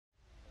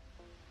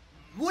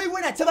Muy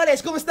buenas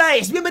chavales, ¿cómo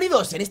estáis?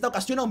 Bienvenidos en esta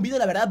ocasión a un vídeo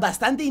la verdad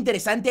bastante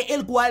interesante,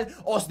 el cual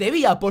os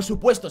debía, por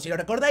supuesto. Si lo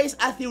recordáis,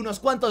 hace unos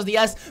cuantos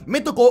días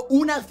me tocó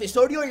un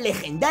accesorio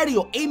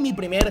legendario en mi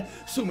primer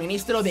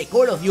suministro de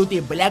Call of Duty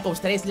Black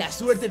Ops 3. La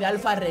suerte de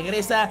Alpha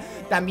regresa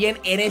también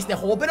en este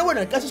juego. Pero bueno,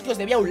 el caso es que os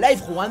debía un live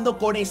jugando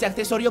con ese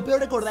accesorio, pero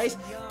recordáis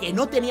que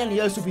no tenía el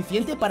nivel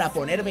suficiente para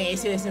ponerme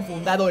ese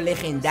desenfundado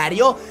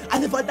legendario.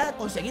 Hace falta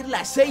conseguir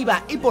la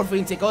ceiba y por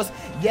fin, chicos,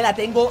 ya la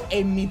tengo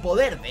en mi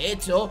poder. De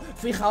hecho,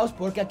 fijaos,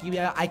 porque aquí voy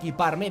a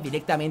equiparme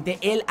directamente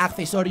el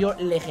accesorio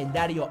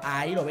legendario.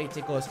 Ahí lo veis,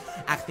 chicos,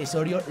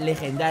 accesorio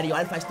legendario.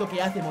 Alpha, ¿esto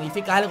qué hace?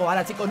 ¿Modifica algo?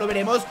 Ahora, chicos, lo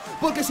veremos,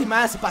 porque sin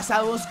más,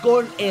 pasamos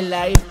con el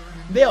live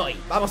de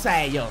hoy. Vamos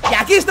a ello. Y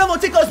aquí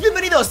estamos, chicos,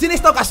 bienvenidos en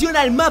esta ocasión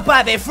al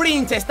mapa de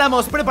Fringe.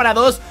 Estamos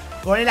preparados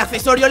con el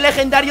accesorio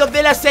legendario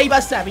de la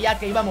ceiba. Sabía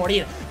que iba a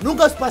morir.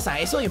 ¿Nunca os pasa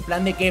eso? En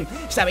plan de que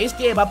sabéis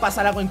que va a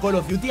pasar algo en Call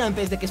of Duty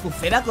antes de que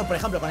suceda, por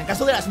ejemplo, con el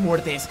caso de las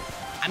muertes.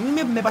 A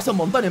mí me pasa un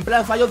montón, en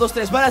plan fallo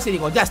 2-3 balas y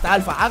digo, ya está,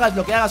 Alpha, hagas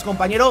lo que hagas,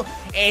 compañero,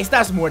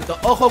 estás muerto.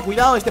 Ojo,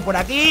 cuidado, este por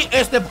aquí,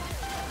 este...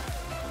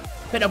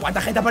 Pero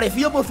 ¿cuánta gente ha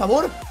aparecido, por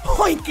favor?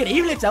 ¡Oh,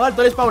 increíble, chaval!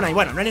 Todo el spawn ahí.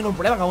 Bueno, no hay ningún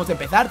problema, vamos a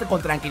empezar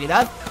con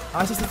tranquilidad.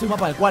 Ahora sí, este es un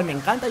mapa al cual me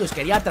encanta y os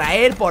quería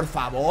traer, por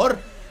favor.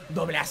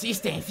 Doble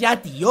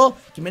asistencia, tío.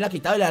 ¿Quién me lo ha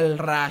quitado? El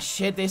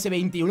Rashete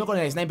S21 con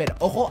el sniper.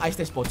 Ojo a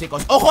este spot,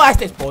 chicos. Ojo a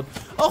este spot.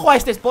 Ojo a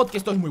este spot, que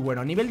esto es muy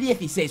bueno. Nivel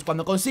 16.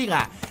 Cuando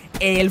consiga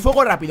el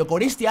fuego rápido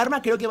con este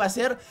arma, creo que va a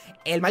ser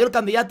el mayor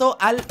candidato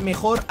al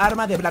mejor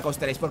arma de Black Ops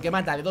 3, porque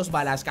mata de 2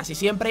 balas casi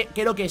siempre.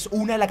 Creo que es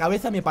una en la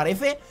cabeza, me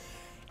parece.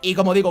 Y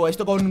como digo,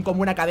 esto con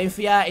buena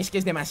cadencia es que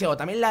es demasiado.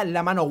 También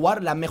la mano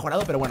war la han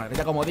mejorado, pero bueno,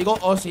 ya como digo,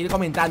 os iré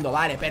comentando.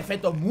 Vale,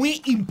 perfecto,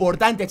 muy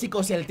importante,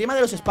 chicos, el tema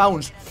de los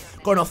spawns,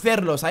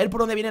 conocerlos, saber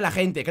por dónde viene la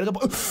gente. Creo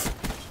que...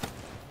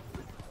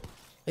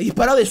 He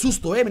disparado de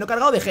susto, me lo he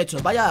cargado de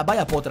headshot.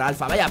 Vaya potra,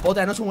 Alpha, vaya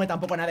potra. No se mueve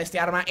tampoco nada este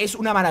arma, es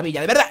una maravilla.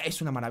 De verdad, es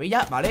una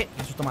maravilla, vale.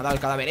 El susto me ha dado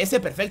el cadáver ese,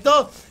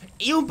 perfecto.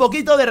 Y un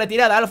poquito de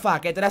retirada, Alpha,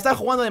 que te la estás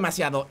jugando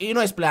demasiado y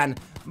no es plan.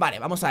 Vale,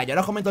 vamos a ello,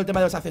 ahora os comento el tema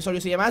de los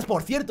accesorios y demás.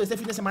 Por cierto, este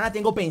fin de semana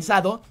tengo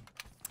pensado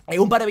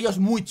un par de vídeos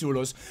muy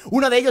chulos.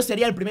 Uno de ellos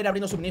sería el primer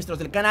abriendo suministros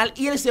del canal,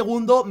 y el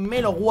segundo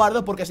me lo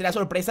guardo porque será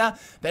sorpresa,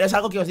 pero es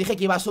algo que os dije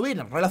que iba a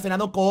subir,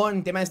 relacionado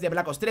con temas de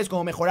Black Ops 3,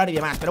 cómo mejorar y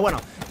demás. Pero bueno,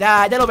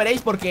 ya lo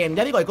veréis, porque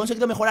ya digo, he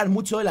conseguido mejorar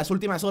mucho en las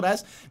últimas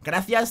horas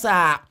gracias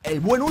a el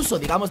buen uso,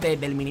 digamos,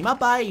 del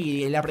minimapa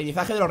y el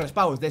aprendizaje de los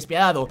respawns,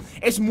 despiadado.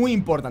 Es muy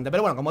importante,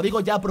 pero bueno, como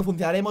digo, ya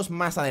profundizaremos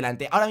más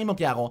adelante. Ahora mismo,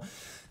 ¿qué hago?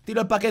 Tiro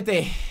el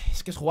paquete.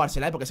 Es que es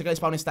jugársela, porque sé que el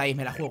spawn está ahí.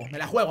 Me la juego, me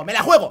la juego, me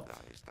la juego.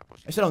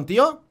 ¿Eso era un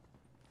tío?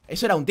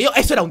 Eso era un tío,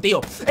 eso era un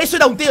tío. Eso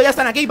era un tío, ya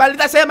están aquí,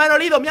 maldita sea, me han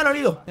olido, me han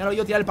olido. Me han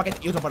olido tirar el paquete,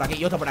 y otro por aquí,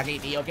 y otro por aquí,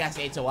 tío. ¿Qué has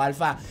hecho,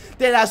 Alpha?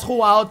 Te la has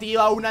jugado, tío,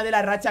 a una de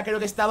la racha, creo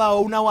que estaba a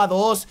una o a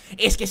dos.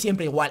 Es que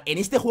siempre igual, en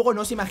este juego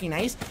no os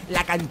imagináis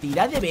la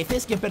cantidad de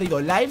veces que he perdido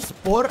lives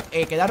por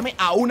quedarme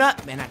a una.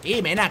 Ven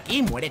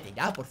aquí, muérete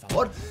ya, por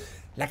favor.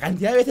 La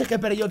cantidad de veces que he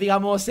perdido,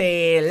 digamos,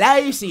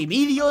 lives y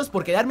vídeos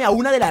por quedarme a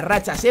una de las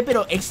rachas,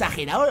 pero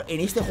exagerado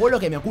en este juego lo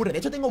que me ocurre. De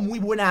hecho tengo muy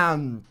buena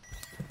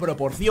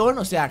proporción,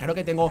 o sea, creo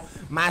que tengo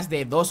más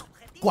de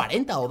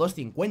 2.40 o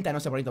 2.50, no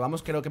sé, bonito,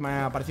 vamos, creo que me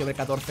ha parecido ver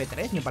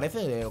 14.3, me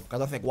parece,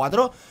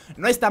 14.4,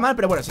 no está mal,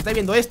 pero bueno, si estáis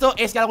viendo esto,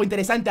 es que algo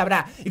interesante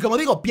habrá. Y como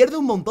digo, pierde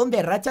un montón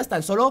de rachas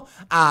tan solo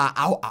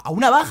a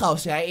una baja, o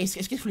sea,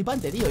 es que es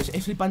flipante, tío,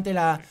 es flipante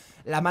la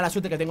mala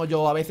suerte que tengo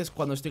yo a veces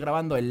cuando estoy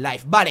grabando el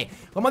live. Vale,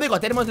 como digo,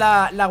 tenemos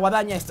la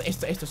guadaña,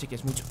 esto sí que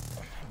es mucho.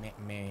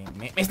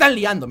 Me están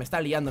liando, me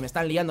están liando.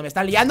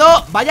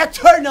 Vaya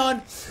turn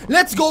on.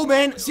 Let's go,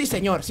 man. Sí,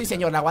 señor,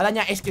 la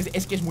guadaña es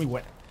que es muy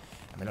buena.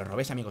 No me lo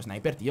robes, amigo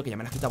sniper, tío, que ya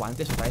me lo has quitado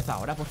antes. Otra vez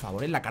ahora, por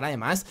favor, en la cara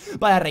además,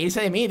 para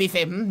reírse de mí.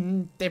 Dice,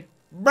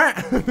 voy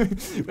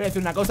a decir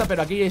una cosa,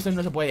 pero aquí eso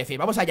no se puede decir.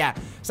 Vamos allá,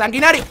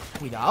 sanguinario.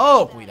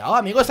 Cuidado,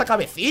 amigo, esa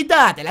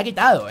cabecita te la ha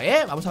quitado,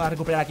 vamos a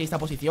recuperar aquí esta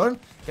posición,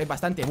 que es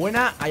bastante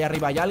buena. Ahí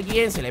arriba hay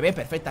alguien, se le ve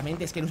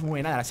perfectamente. Es que no se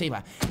mueve nada la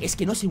ceiba, es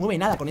que no se mueve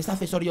nada. Con este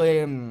accesorio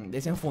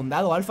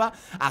desenfundado, Alpha,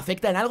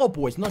 ¿afecta en algo?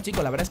 Pues no,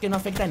 chicos, la verdad es que no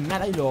afecta en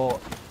nada. Y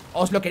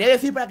os lo quería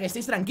decir para que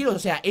estéis tranquilos. O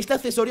sea, este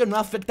accesorio no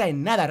afecta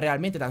en nada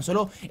realmente, tan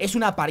solo es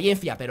una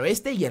apariencia. Pero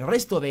este y el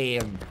resto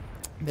de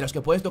los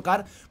que puedes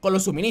tocar con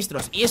los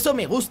suministros, y eso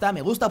me gusta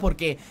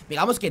porque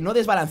digamos que no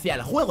desbalancea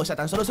el juego. O sea,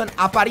 tan solo son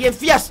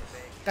apariencias.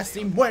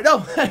 Casi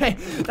muero.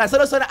 Tan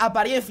solo son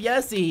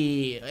apariencias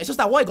y eso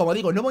está guay, como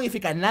digo, no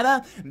modifica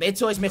nada. De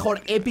hecho es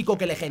mejor épico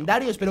que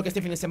legendario. Espero que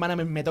este fin de semana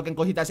me toquen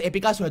cositas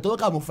épicas, sobre todo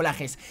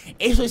camuflajes.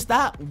 Eso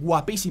está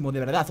guapísimo,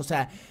 de verdad. O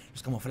sea,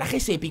 los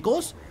camuflajes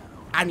épicos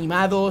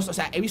animados, o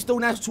sea, he visto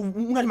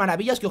unas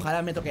maravillas que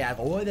ojalá me toque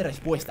algo de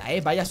respuesta,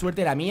 vaya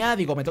suerte la mía,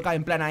 digo, me toca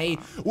en plan ahí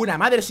una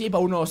Mothership o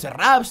unos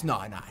raps,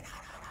 no,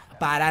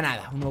 para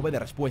nada, un V de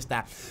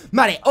respuesta.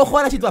 Vale, ojo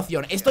a la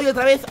situación, estoy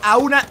otra vez a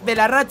una de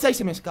la racha y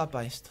se me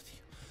escapa esto,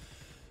 tío.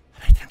 A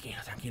ver,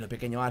 tranquilo,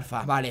 pequeño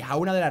Alpha. Vale, a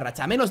una de la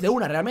racha, a menos de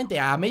una realmente,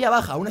 a media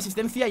baja, una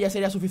asistencia ya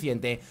sería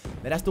suficiente.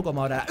 Verás tú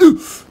como ahora...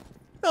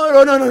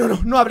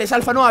 no hables,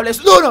 Alfa, no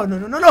hables.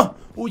 No.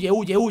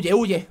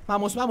 Huye.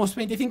 Vamos,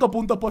 25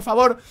 puntos, por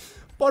favor.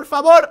 Por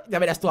favor, ya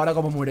verás tú ahora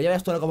cómo muero,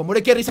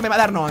 ¿Qué risa me va a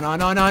dar?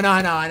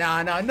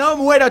 No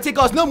muero,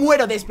 chicos, no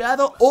muero.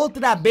 Despegado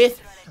otra vez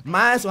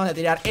más. Vamos a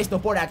tirar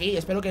esto por aquí.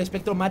 Espero que el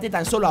espectro mate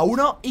tan solo a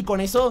uno y con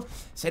eso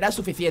será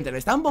suficiente. Me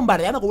están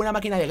bombardeando con una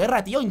máquina de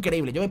guerra, tío,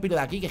 increíble. Yo me piro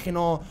de aquí, que es que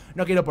no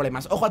quiero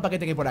problemas. Ojo al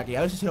paquete que hay por aquí,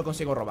 a ver si se lo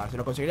consigo robar. Si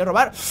lo conseguiré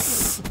robar,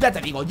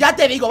 ya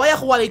te digo, vaya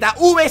jugadita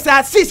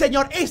VSA, sí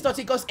señor. Esto,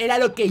 chicos, era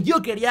lo que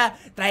yo quería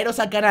traeros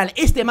al canal.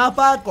 Este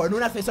mapa con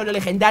un accesorio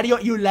legendario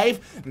y un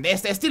live de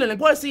este estilo, en el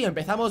cual sí,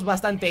 empezamos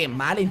bastante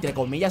mal, entre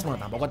comillas. Bueno,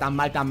 tampoco tan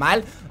mal.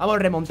 Vamos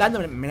remontando,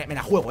 me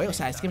la juego, o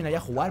sea, es que me la voy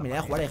a jugar,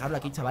 a dejarlo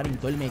aquí, chaval, en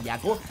todo el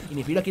mellaco. Y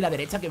me piro aquí a la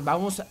derecha, que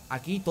vamos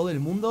aquí todo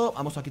el mundo.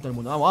 Vamos,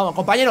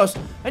 compañeros,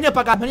 venidos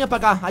para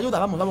acá, ayuda,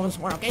 vamos.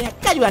 Bueno, que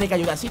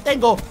ayuda, si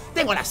tengo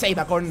la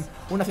seiva con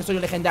un accesorio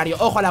legendario.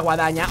 Ojo a la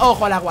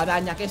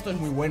guadaña, que esto es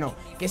muy bueno.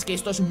 Que es que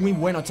esto es muy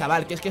bueno,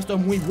 chaval,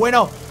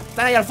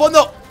 Están ahí al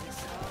fondo.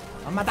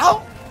 ¿Me han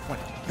matado?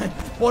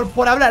 Bueno,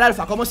 por hablar,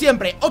 Alfa, como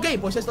siempre. Ok,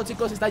 pues esto,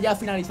 chicos, está ya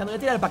finalizando. Voy a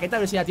tirar el paquete a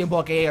ver si da tiempo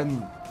a que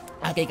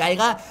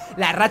caiga.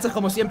 Las rachas,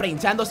 como siempre,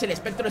 hinchándose. El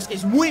espectro es que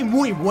es muy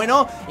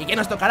bueno. ¿Y que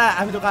nos tocará?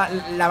 A mí me toca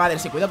la madre.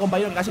 Sí, cuidado,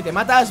 compañero, que casi te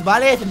matas.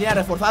 Vale, tendría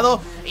reforzado.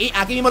 Y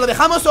aquí mismo lo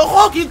dejamos.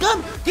 ¡Ojo!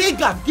 Killcam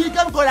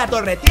con la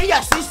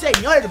torretilla. Sí,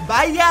 señor,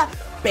 vaya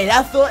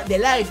pedazo de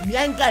live, me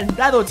ha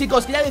encantado,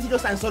 chicos. Quería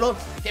deciros tan solo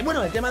que,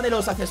 bueno, el tema de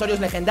los accesorios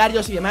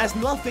legendarios y demás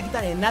no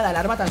afectan en nada al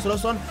arma, tan solo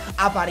son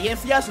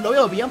apariencias. Lo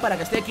veo bien para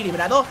que esté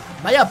equilibrado.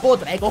 Vaya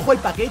potra, cojo el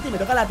paquete y me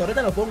toca la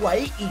torreta, lo pongo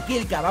ahí y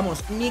killcam,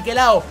 vamos,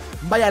 niquelao.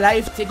 Vaya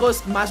live,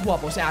 chicos, más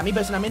guapo. O sea, a mí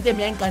personalmente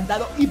me ha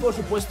encantado y por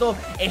supuesto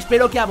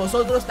espero que a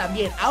vosotros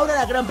también. Ahora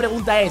la gran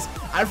pregunta es,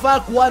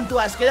 Alfa, ¿cuánto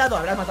has quedado?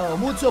 ¿Habrás matado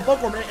mucho,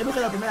 poco? Hemos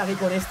quedado primero aquí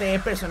con este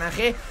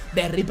personaje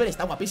de Reaper.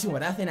 Está guapísimo,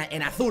 ¿verdad?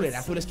 En azul, el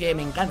azul es que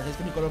me encanta, es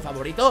que es mi color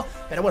favorito.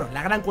 Pero bueno,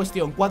 la gran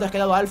cuestión, ¿cuánto has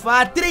quedado,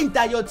 Alfa?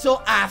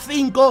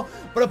 38-5,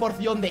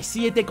 proporción de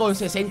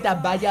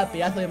 7,60. Vaya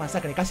pedazo de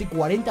masacre, casi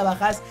 40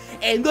 bajas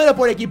en duelo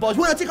por equipos.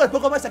 Bueno, chicos,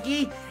 poco más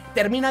aquí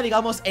termina,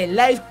 digamos, el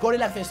live con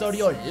el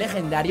accesorio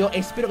legendario.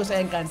 Espero que os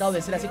haya encantado.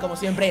 De ser así, como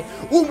siempre,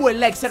 un buen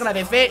like se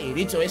agradece. Y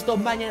dicho esto,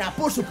 mañana,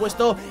 por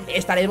supuesto,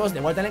 estaremos de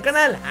vuelta en el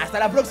canal. Hasta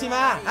la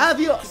próxima,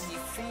 adiós.